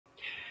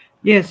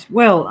Yes,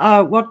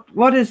 well,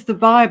 what is the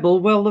Bible?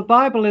 Well, the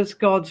Bible is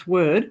God's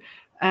word,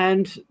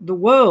 and the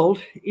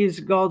world is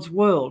God's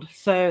world.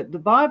 So the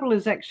Bible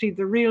is actually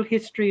the real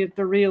history of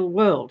the real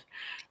world.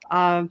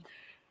 Um,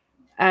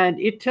 and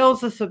it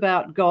tells us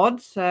about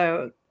God.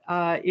 So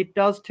it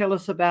does tell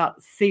us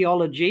about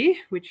theology,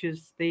 which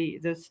is the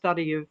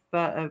study of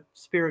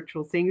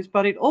spiritual things,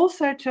 but it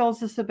also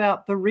tells us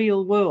about the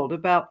real world,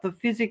 about the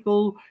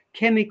physical,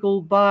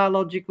 chemical,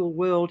 biological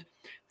world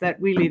that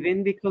we live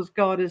in, because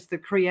God is the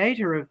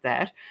creator of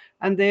that.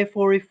 And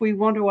therefore, if we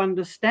want to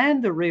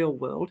understand the real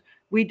world,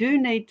 we do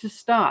need to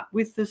start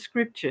with the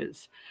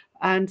scriptures.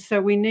 And so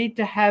we need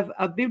to have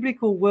a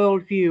biblical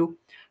worldview,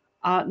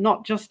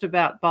 not just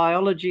about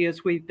biology,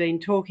 as we've been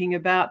talking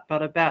about,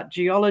 but about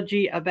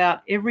geology,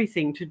 about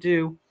everything to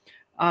do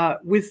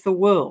with the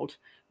world.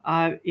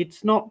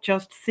 It's not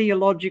just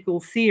theological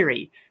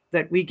theory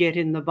that we get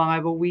in the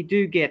Bible. We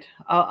do get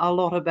a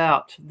lot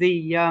about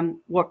the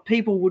what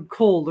people would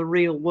call the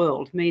real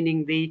world,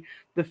 meaning the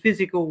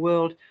physical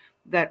world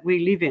that we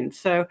live in.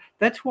 So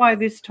that's why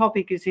this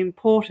topic is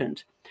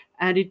important.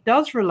 And it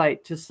does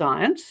relate to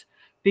science,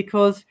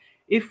 because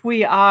if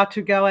we are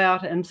to go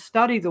out and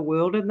study the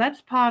world, and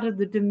that's part of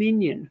the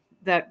dominion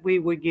that we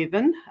were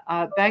given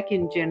back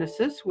in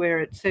Genesis,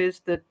 where it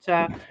says that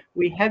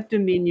we have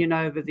dominion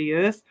over the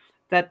earth.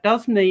 That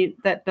does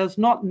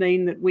not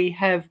mean that we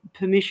have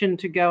permission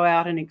to go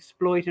out and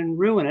exploit and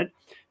ruin it.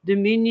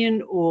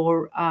 Dominion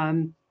or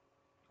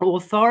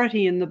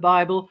authority in the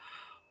Bible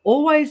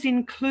always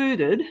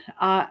included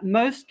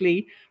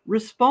mostly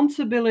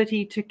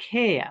responsibility to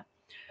care.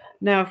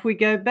 Now, if we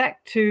go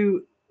back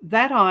to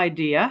that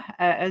idea,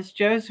 as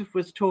Joseph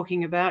was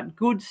talking about,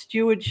 good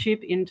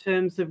stewardship in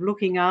terms of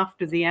looking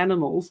after the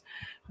animals.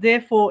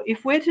 Therefore,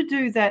 if we're to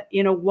do that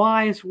in a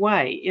wise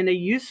way, in a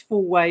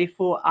useful way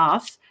for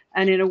us,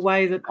 and in a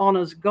way that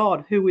honors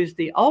God, who is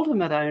the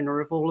ultimate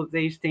owner of all of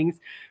these things,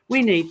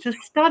 we need to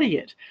study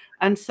it.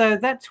 And so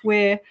that's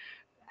where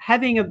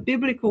having a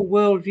biblical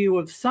worldview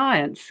of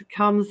science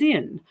comes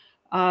in.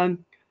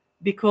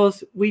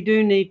 Because we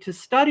do need to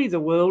study the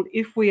world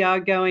if we are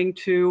going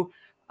to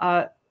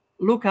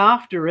look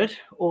after it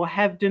or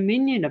have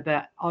dominion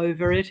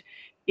over it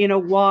in a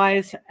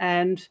wise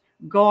and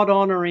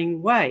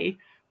God-honoring way.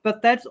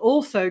 But that's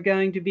also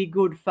going to be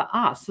good for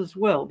us as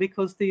well,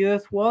 because the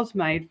earth was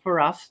made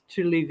for us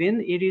to live in.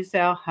 It is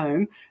our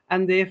home.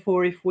 And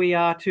therefore, if we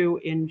are to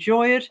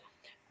enjoy it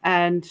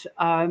and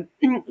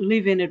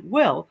live in it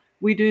well,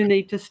 we do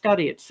need to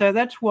study it. So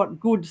that's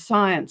what good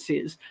science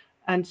is.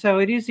 And so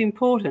it is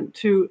important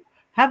to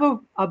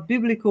have a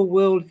biblical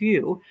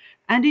worldview,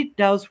 and it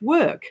does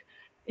work.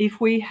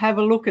 If we have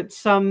a look at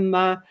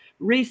some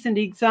recent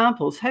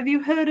examples, have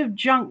you heard of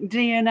junk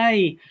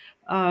DNA?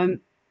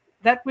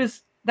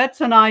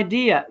 That's an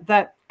idea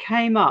that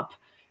came up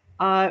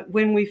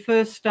when we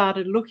first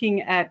started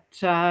looking at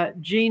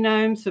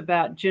genomes,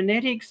 about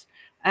genetics,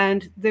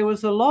 and there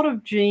was a lot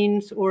of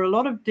genes or a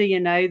lot of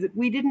DNA that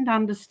we didn't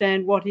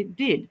understand what it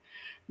did.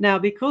 Now,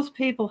 because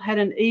people had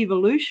an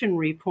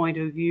evolutionary point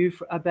of view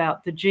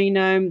about the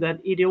genome,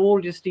 that it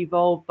all just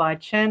evolved by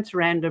chance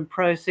random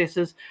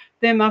processes,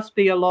 there must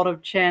be a lot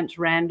of chance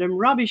random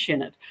rubbish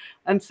in it.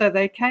 And so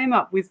they came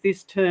up with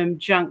this term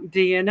junk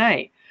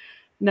DNA.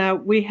 Now,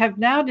 we have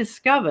now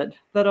discovered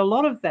that a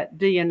lot of that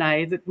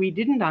DNA that we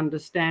didn't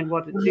understand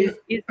what it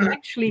is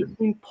actually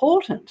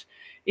important.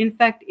 In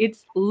fact,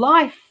 it's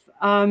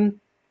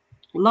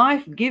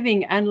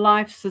life-giving and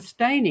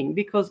life-sustaining,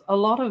 because a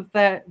lot of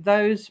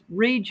those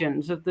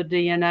regions of the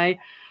DNA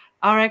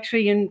are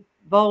actually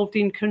involved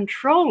in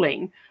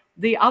controlling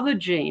the other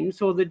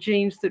genes, or the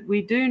genes that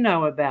we do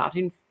know about.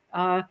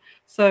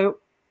 So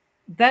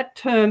that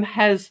term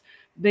has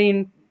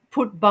been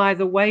put by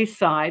the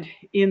wayside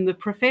in the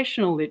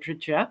professional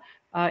literature.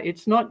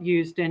 It's not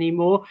used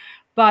anymore,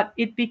 but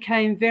it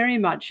became very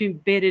much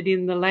embedded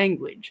in the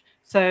language.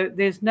 So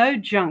there's no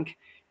junk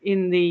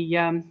in the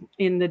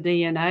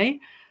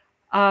DNA.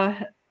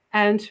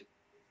 And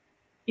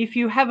if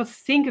you have a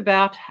think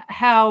about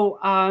how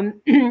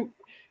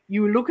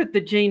you look at the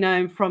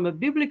genome from a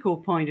biblical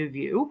point of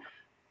view,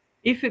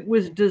 if it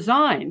was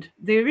designed,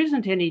 there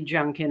isn't any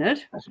junk in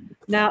it.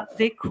 Now,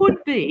 there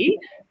could be,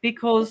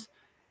 because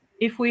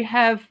if we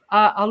have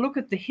a look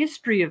at the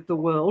history of the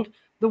world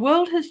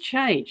has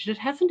changed. It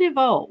hasn't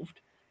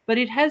evolved, but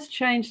it has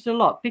changed a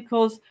lot,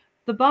 because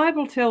the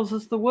Bible tells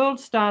us the world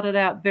started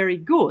out very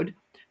good,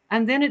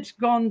 and then it's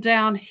gone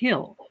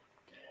downhill.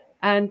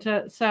 And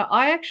so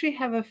I actually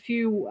have a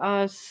few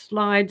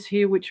slides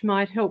here which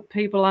might help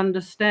people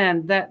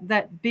understand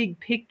that big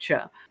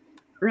picture.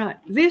 Right.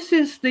 This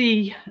is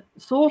the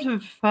sort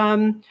of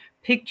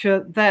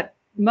picture that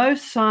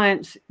most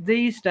science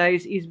these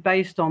days is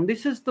based on.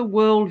 This is the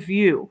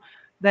worldview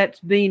that's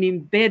been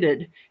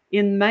embedded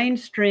in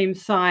mainstream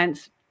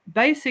science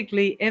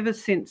basically ever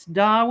since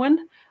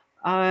Darwin.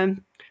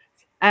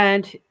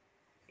 And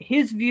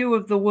his view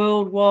of the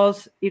world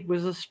was it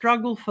was a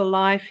struggle for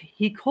life.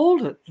 He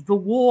called it the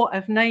war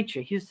of nature.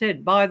 He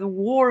said, by the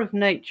war of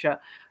nature,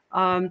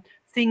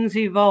 things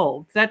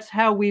evolved. That's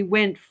how we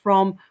went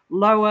from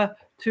lower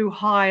to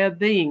higher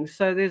beings.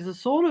 So there's a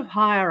sort of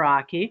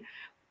hierarchy,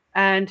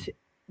 and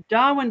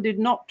Darwin did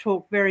not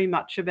talk very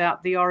much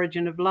about the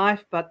origin of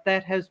life, but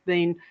that has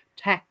been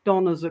tacked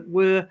on, as it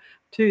were,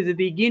 to the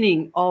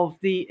beginning of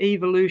the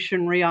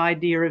evolutionary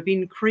idea of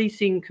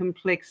increasing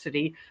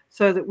complexity,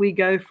 so that we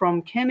go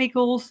from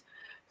chemicals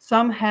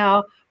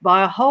somehow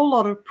by a whole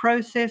lot of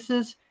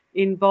processes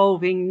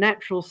involving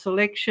natural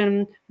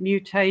selection,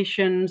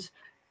 mutations,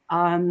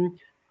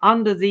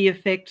 under the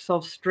effects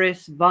of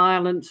stress,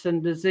 violence,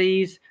 and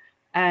disease,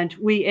 and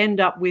we end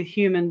up with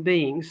human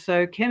beings.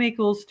 So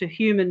chemicals to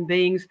human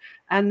beings,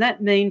 and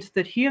that means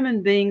that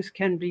human beings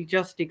can be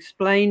just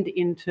explained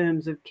in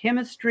terms of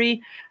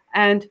chemistry,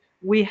 and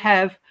we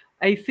have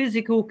a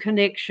physical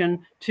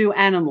connection to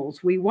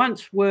animals. We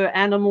once were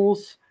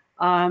animals,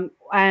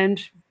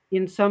 and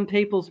in some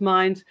people's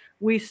minds,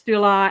 we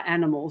still are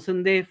animals,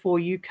 and therefore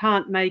you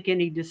can't make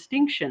any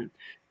distinction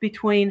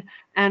between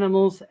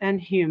animals and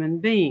human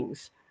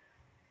beings.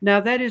 Now,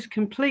 that is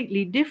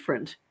completely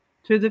different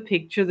to the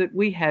picture that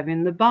we have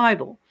in the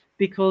Bible,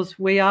 because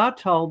we are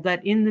told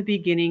that in the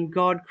beginning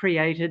God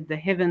created the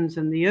heavens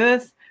and the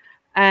earth,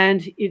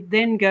 and it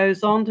then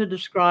goes on to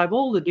describe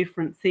all the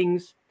different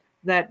things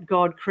that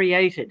God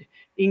created,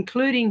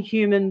 including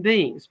human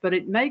beings. But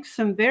it makes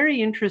some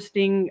very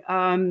interesting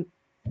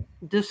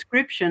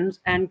descriptions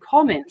and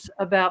comments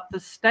about the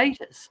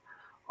status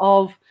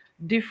of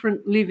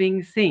different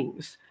living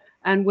things.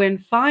 And when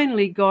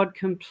finally God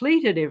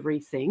completed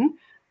everything,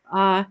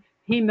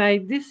 he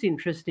made this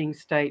interesting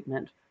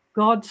statement: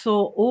 God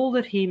saw all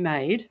that he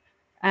made,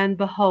 and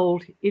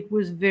behold, it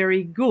was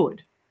very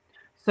good.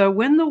 So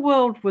when the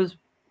world was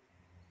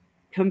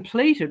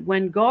completed,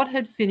 when God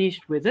had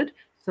finished with it,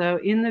 so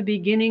in the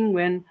beginning,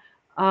 when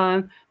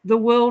the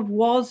world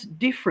was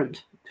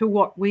different to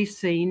what we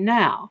see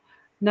now.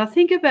 Now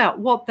think about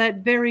what that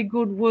very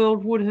good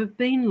world would have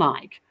been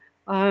like.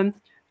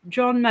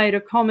 John made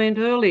a comment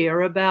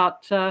earlier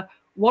about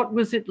what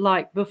was it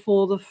like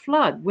before the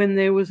flood, when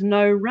there was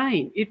no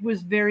rain. It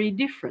was very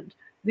different.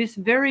 This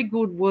very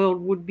good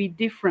world would be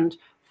different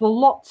for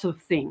lots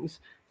of things.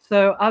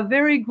 So a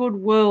very good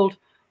world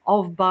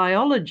of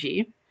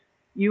biology,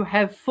 you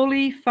have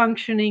fully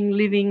functioning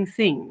living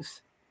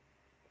things.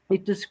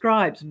 It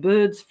describes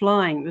birds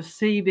flying, the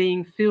sea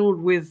being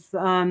filled with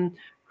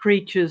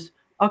creatures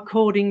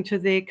according to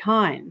their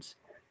kinds.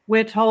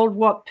 We're told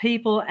what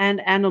people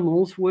and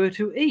animals were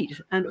to eat,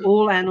 and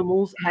all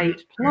animals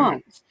ate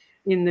plants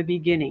in the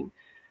beginning.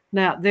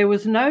 Now, there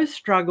was no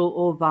struggle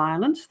or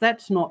violence.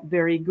 That's not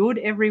very good.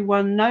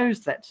 Everyone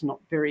knows that's not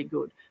very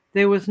good.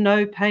 There was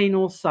no pain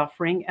or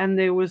suffering, and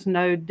there was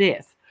no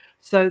death.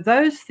 So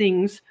those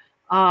things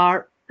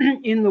are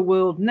in the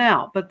world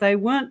now, but they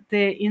weren't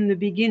there in the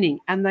beginning,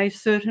 and they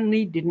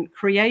certainly didn't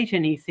create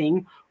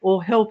anything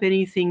or help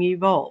anything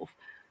evolve.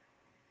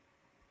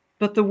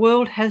 But the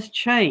world has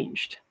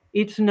changed.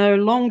 It's no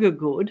longer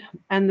good,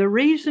 and the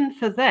reason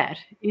for that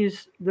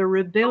is the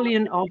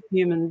rebellion of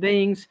human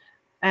beings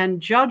and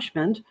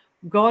judgment,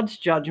 God's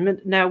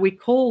judgment. Now, we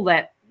call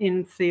that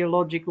in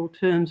theological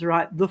terms,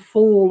 right, the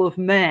fall of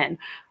man.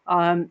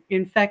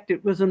 In fact,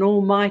 it was an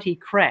almighty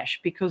crash,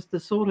 because the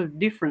sort of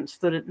difference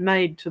that it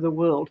made to the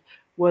world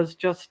was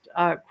just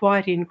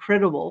quite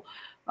incredible.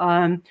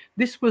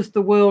 This was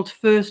the world's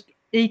first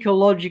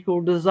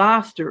ecological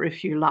disaster,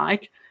 if you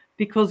like,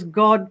 because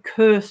God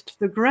cursed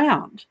the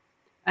ground.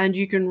 And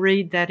you can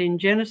read that in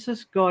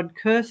Genesis. God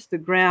cursed the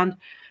ground,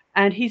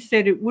 and he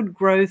said it would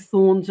grow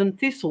thorns and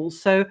thistles.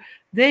 So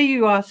there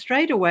you are,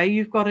 straight away,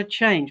 you've got a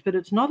change, but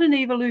it's not an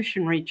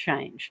evolutionary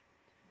change.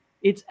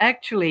 It's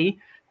actually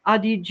a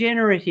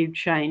degenerative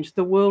change.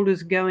 The world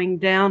is going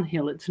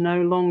downhill. It's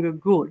no longer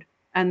good.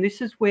 And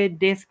this is where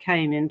death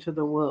came into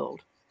the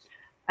world.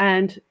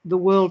 And the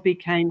world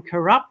became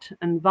corrupt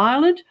and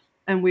violent,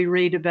 and we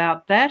read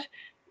about that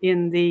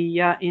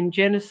in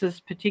Genesis,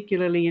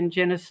 particularly in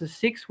Genesis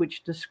 6,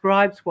 which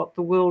describes what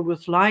the world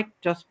was like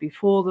just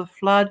before the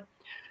flood.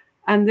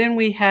 And then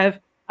we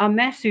have a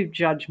massive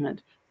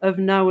judgment of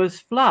Noah's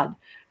flood.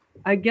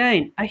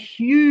 Again, a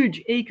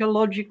huge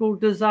ecological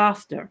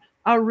disaster,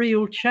 a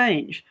real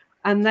change.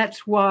 And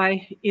that's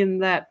why in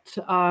that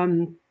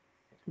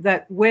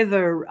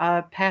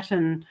weather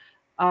pattern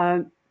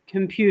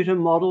computer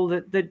model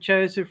that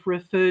Joseph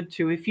referred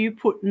to, if you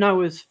put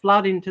Noah's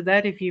flood into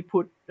that, if you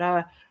put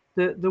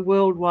the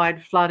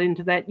worldwide flood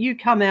into that, you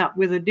come out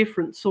with a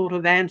different sort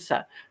of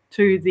answer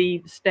to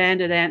the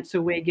standard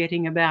answer we're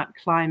getting about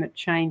climate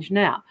change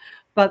now.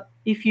 But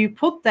if you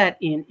put that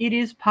in, it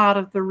is part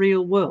of the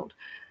real world.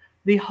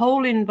 The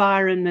whole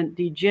environment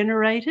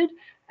degenerated,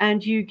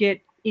 and you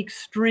get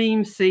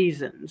extreme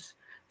seasons.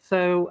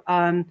 So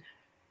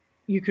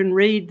you can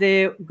read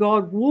there,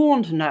 God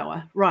warned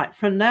Noah, right,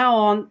 from now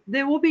on,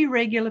 there will be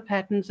regular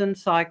patterns and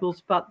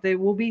cycles, but there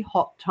will be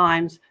hot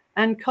times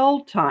and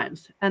cold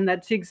times. And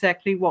that's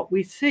exactly what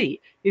we see.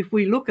 If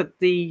we look at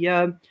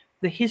the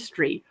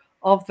history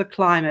of the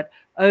climate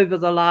over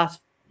the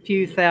last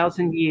few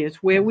thousand years,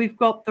 where we've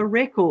got the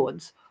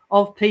records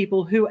of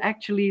people who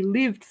actually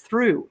lived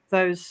through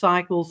those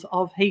cycles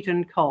of heat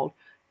and cold.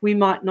 We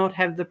might not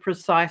have the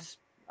precise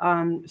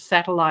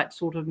satellite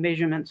sort of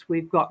measurements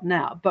we've got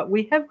now, but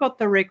we have got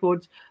the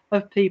records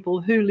of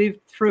people who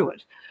lived through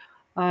it.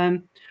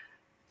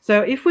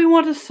 So if we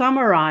want to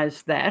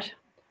summarize that,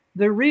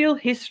 the real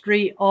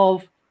history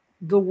of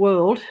the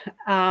world,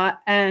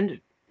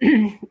 and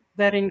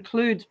that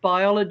includes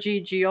biology,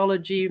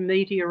 geology,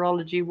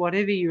 meteorology,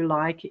 whatever you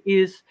like,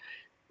 is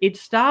it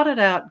started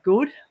out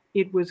good,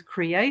 it was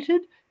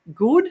created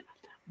good,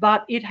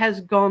 but it has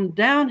gone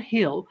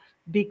downhill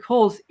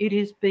because it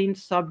has been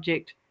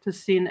subject to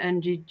sin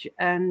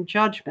and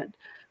judgment.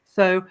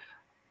 So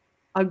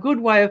a good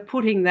way of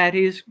putting that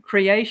is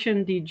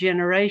creation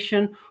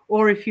degeneration,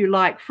 or if you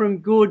like, from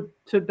good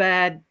to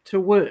bad to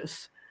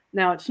worse.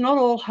 Now, it's not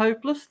all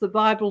hopeless. The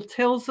Bible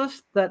tells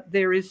us that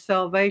there is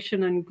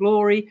salvation and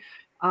glory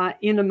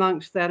in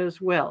amongst that as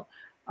well.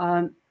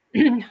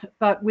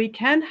 But we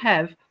can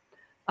have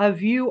a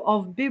view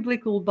of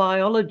biblical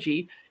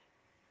biology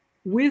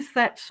with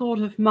that sort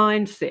of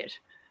mindset.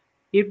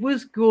 It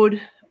was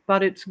good,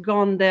 but it's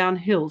gone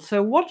downhill.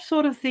 So what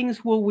sort of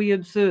things will we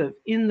observe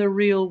in the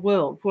real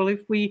world? Well,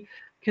 if we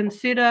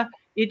consider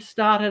it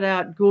started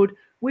out good,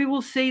 we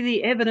will see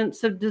the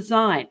evidence of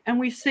design. And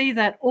we see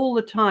that all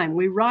the time.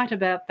 We write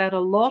about that a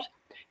lot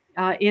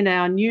in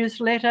our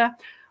newsletter.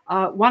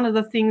 One of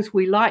the things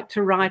we like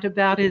to write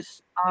about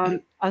is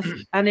an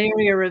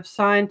area of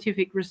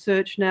scientific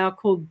research now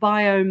called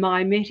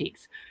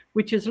biomimetics,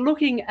 which is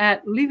looking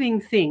at living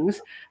things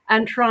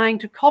and trying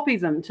to copy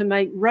them to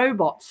make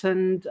robots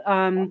and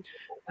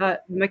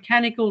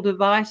mechanical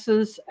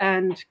devices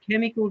and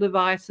chemical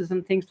devices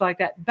and things like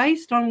that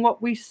based on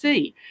what we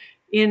see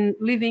in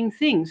living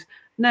things.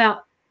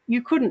 Now,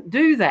 you couldn't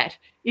do that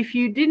if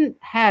you didn't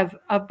have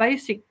a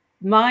basic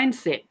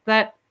mindset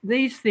that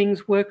these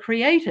things were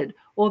created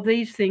or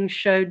these things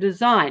show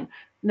design.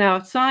 Now,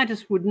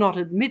 scientists would not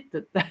admit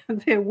that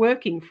they're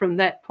working from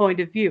that point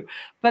of view,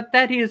 but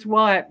that is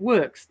why it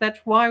works.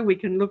 That's why we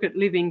can look at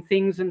living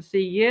things and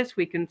see, yes,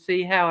 we can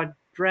see how a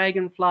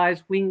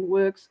dragonfly's wing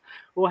works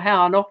or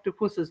how an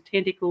octopus's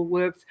tentacle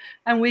works,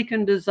 and we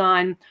can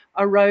design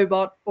a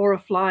robot or a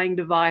flying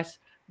device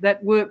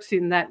that works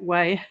in that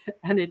way,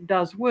 and it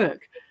does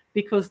work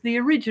because the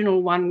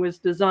original one was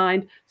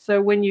designed.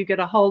 So when you get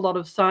a whole lot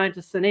of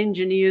scientists and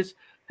engineers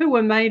who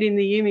were made in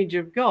the image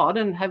of God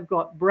and have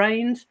got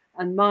brains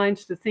and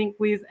minds to think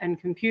with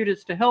and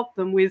computers to help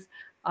them with,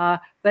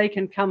 they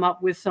can come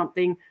up with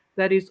something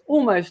that is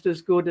almost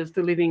as good as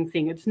the living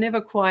thing. It's never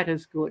quite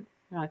as good.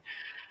 Right.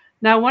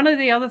 Now, one of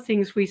the other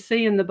things we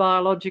see in the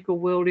biological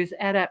world is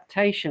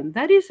adaptation.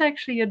 That is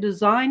actually a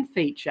design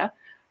feature,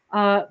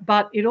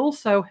 but it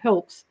also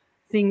helps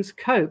things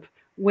cope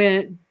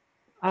with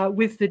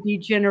the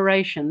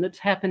degeneration that's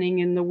happening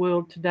in the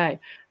world today.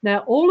 Now,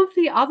 all of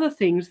the other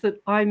things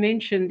that I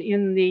mentioned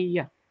in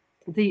the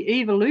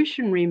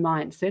evolutionary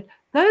mindset,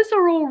 those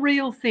are all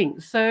real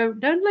things. So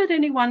don't let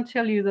anyone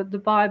tell you that the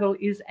Bible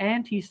is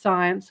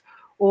anti-science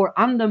or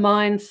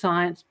undermines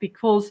science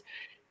because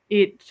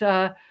it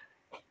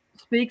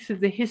speaks of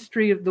the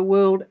history of the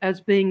world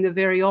as being the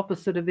very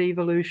opposite of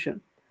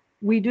evolution.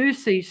 We do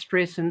see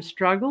stress and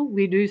struggle.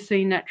 We do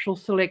see natural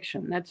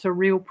selection. That's a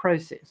real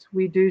process.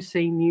 We do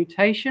see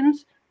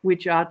mutations,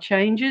 which are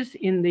changes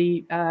in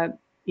the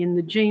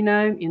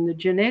genome, in the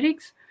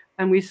genetics,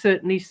 and we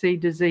certainly see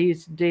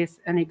disease, death,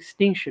 and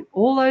extinction.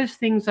 All those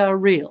things are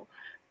real.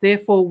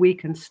 Therefore, we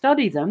can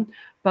study them,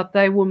 but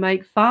they will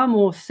make far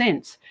more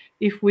sense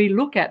if we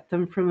look at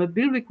them from a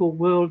biblical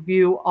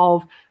worldview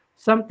of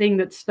something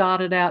that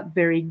started out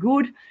very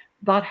good,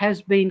 but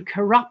has been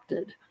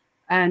corrupted.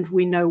 And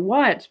we know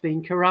why it's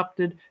been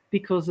corrupted,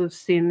 because of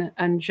sin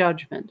and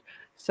judgment.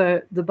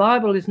 So the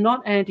Bible is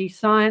not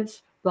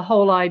anti-science. The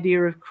whole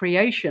idea of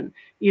creation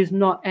is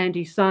not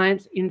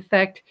anti-science. In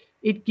fact,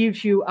 it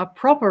gives you a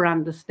proper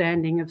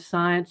understanding of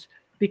science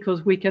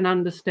because we can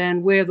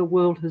understand where the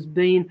world has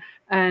been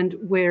and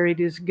where it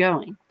is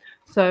going.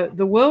 So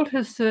the world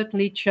has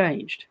certainly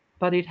changed,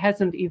 but it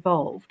hasn't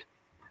evolved.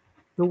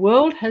 The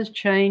world has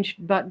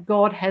changed, but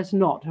God has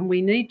not. And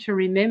we need to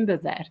remember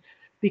that,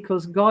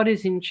 because God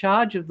is in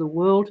charge of the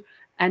world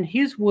and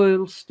his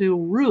world still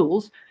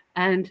rules.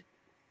 And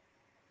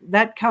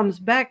that comes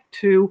back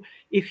to,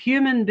 if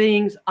human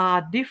beings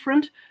are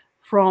different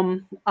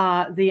from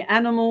the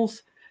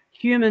animals,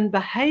 human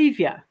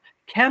behavior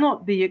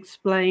cannot be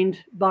explained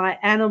by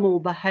animal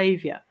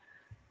behavior,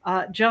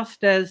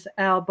 just as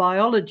our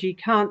biology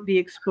can't be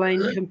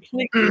explained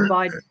completely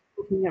by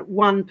looking at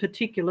one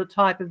particular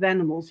type of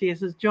animals.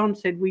 Yes, as John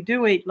said, we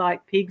do eat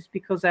like pigs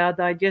because our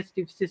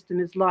digestive system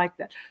is like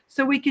that.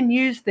 So we can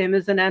use them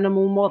as an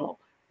animal model.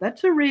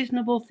 That's a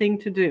reasonable thing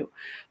to do.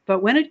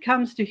 But when it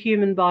comes to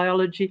human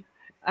biology,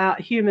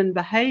 human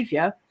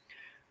behavior,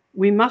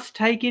 we must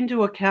take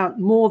into account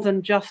more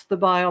than just the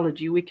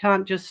biology. We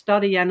can't just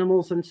study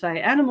animals and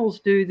say animals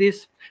do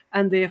this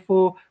and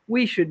therefore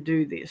we should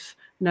do this.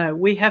 No,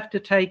 we have to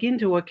take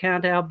into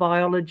account our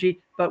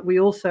biology, but we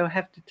also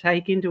have to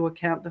take into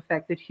account the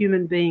fact that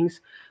human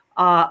beings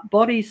are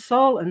body,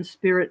 soul, and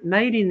spirit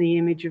made in the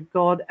image of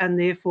God, and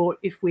therefore,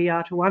 if we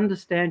are to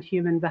understand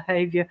human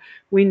behavior,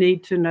 we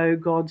need to know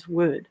God's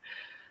word.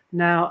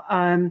 Now,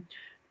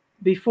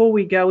 before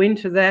we go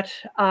into that,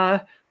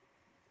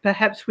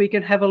 perhaps we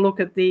can have a look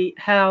at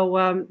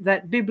how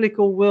that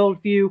biblical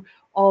worldview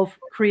of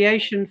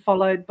creation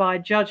followed by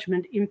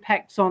judgment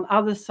impacts on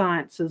other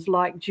sciences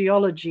like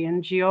geology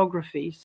and geography.